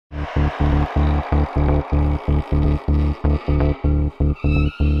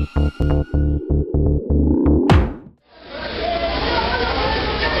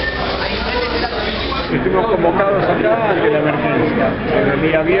Estuvimos convocados acá ante la emergencia. Desde el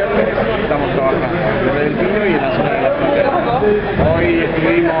día viernes estamos trabajando desde el Pino y en la zona de la frontera. Hoy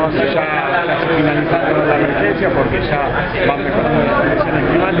estuvimos ya casi finalizando la emergencia porque ya van mejorando las condiciones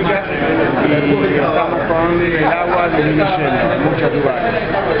climáticas y estamos con el agua disminuyendo en muchos lugares.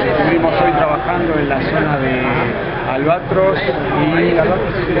 Estuvimos hoy trabajando en la zona de Albatros y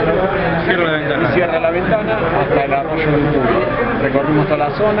Cierra la Ventana hasta el arroyo del Puri. Recorrimos toda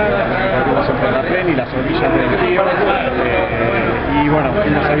la zona, recorrimos el Terraplén y las orillas del río y bueno,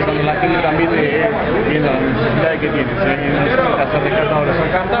 fuimos avisando a la gente también viendo las necesidades que tiene. Si alguien necesita ser rescatado lo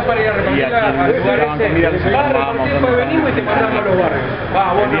sacamos y a quien necesitaban comida les informábamos.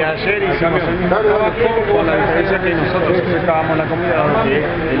 El día de ayer hicimos el mismo trabajo con la diferencia que nosotros sacábamos la comida porque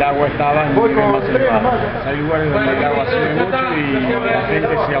el agua estaba en un nivel más elevado. Hay lugares donde el agua sube mucho y la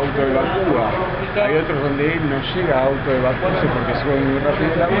gente se autoevacúa. Hay otros donde no llega a autoevacuarse porque sube muy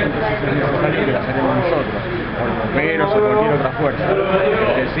rápido el agua, entonces es necesario que la saquemos nosotros, o los bomberos o cualquier otra fuerza.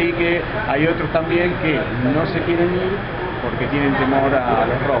 Así que hay otros también que no se quieren ir porque tienen temor a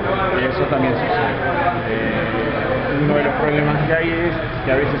los robos, y eso también sucede. Uno de los problemas que hay es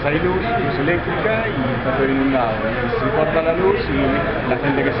que a veces hay luz eléctrica y está todo inundado. Entonces se corta la luz y la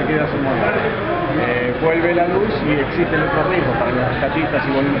gente que se queda se muere. Vuelve la luz y existe el otro riesgo para los rescatistas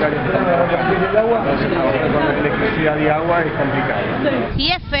y voluntarios que están trabajando en el agua. Entonces trabajar con electricidad y agua es complicado.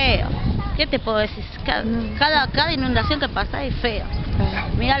 Y es feo. ¿Qué te puedo decir? Cada inundación que pasa es feo.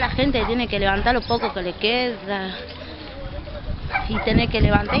 Mira, la gente tiene que levantar lo poco que le queda. Y tenés que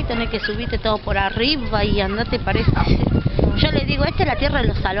levantar y tenés que subirte todo por arriba y andarte, parece. Yo le digo, esta es la tierra de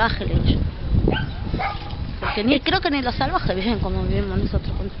los salvajes, le digo yo. Porque creo que ni los salvajes viven como vivimos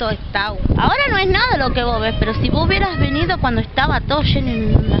nosotros, con toda esta agua. Ahora no es nada lo que vos ves, pero si vos hubieras venido cuando estaba todo lleno de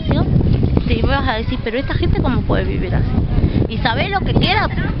inundación, te ibas a decir, pero esta gente cómo puede vivir así. ¿Y sabés lo que queda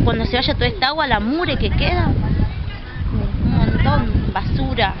cuando se vaya toda esta agua, la mure que queda?